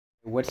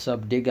What's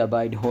up,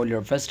 Digibyte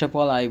holder? First of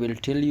all, I will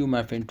tell you,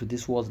 my friend,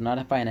 this was not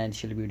a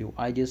financial video.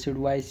 I just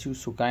advise you,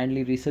 so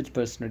kindly research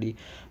personally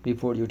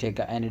before you take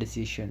any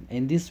decision.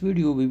 In this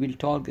video, we will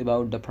talk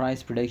about the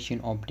price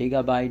prediction of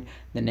Digibyte,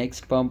 the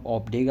next pump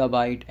of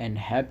Digibyte, and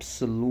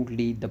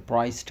absolutely the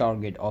price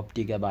target of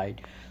Digibyte.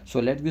 So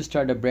let's get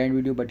start a brand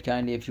video. But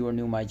kindly, if you are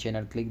new my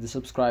channel, click the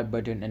subscribe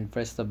button and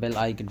press the bell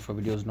icon for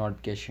videos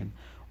notification.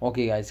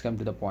 Okay guys, come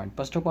to the point.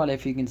 First of all,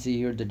 if you can see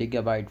here, the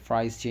Digibyte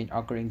price change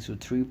occurring to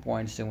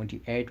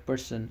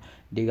 3.78%.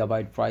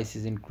 Digibyte price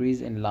is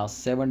increased in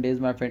last 7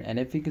 days, my friend. And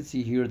if you can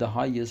see here, the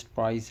highest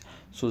price,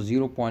 so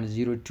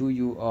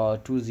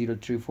 0.02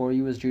 2034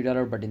 USD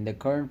dollar, but in the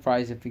current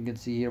price, if you can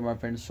see here, my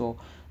friend, so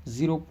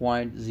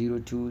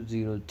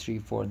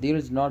 0.02034. there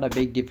is not a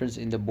big difference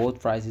in the both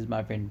prices,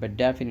 my friend, but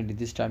definitely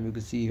this time you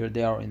can see here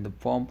they are in the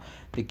form.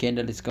 The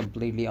candle is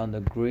completely on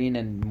the green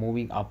and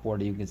moving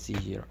upward, you can see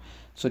here.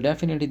 So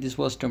definitely this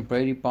was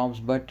temporary pumps,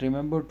 but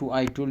remember to,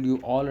 I told you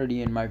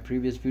already in my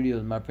previous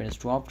videos, my friends,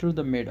 to after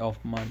the mid of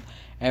month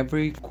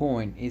every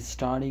coin is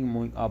starting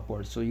moving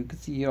upward. So you can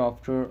see here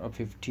after a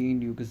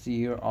 15, you can see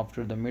here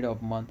after the mid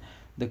of month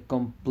the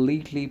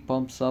completely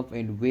pumps up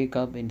and wake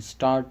up and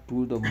start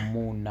to the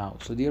moon now.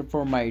 So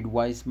therefore my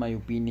advice, my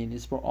opinion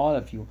is for all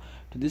of you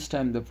to this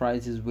time the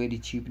price is very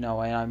cheap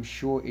now, and I'm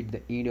sure at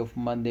the end of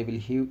month they will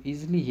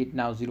easily hit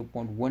now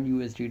 0.1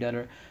 USD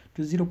dollar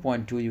to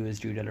 0.2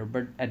 USD dollar.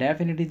 But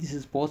definitely this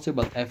is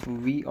possible if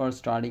we are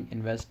starting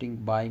investing,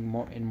 buying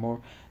more and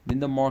more. Then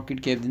the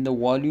market cap, then the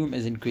volume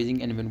is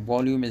increasing, and when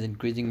volume is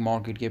increasing,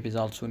 market cap is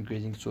also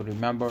increasing. So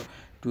remember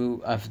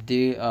to, if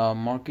the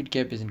market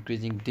cap is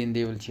increasing, then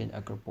they will change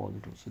occur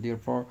positive. So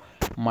therefore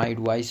my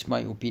advice,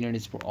 my opinion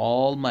is for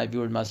all my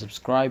viewers, my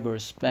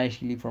subscribers,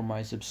 especially for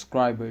my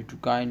subscriber, to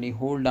kindly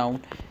hold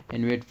down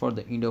and wait for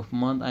the end of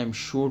month. I'm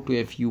sure to,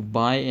 if you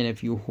buy and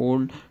if you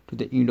hold to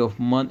the end of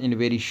month, in a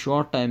very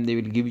short time they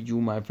will give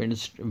you, my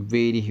friends,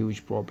 very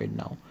huge profit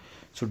now.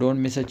 So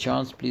don't miss a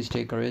chance, please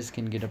take a risk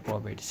and get a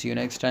profit. See you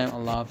next time.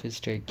 Allah Hafiz,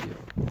 take care.